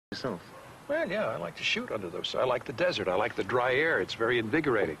yourself? Well, yeah, I like to shoot under those. I like the desert. I like the dry air. It's very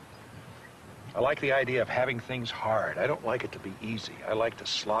invigorating. I like the idea of having things hard. I don't like it to be easy. I like to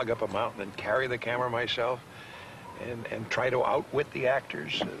slog up a mountain and carry the camera myself and try to outwit the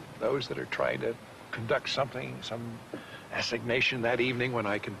actors, those that are trying to conduct something, some assignation that evening when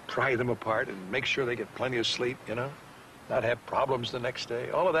I can pry them apart and make sure they get plenty of sleep, you know? Not have problems the next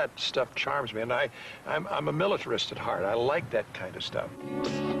day. All of that stuff charms me, and I'm a militarist at heart. I like that kind of stuff.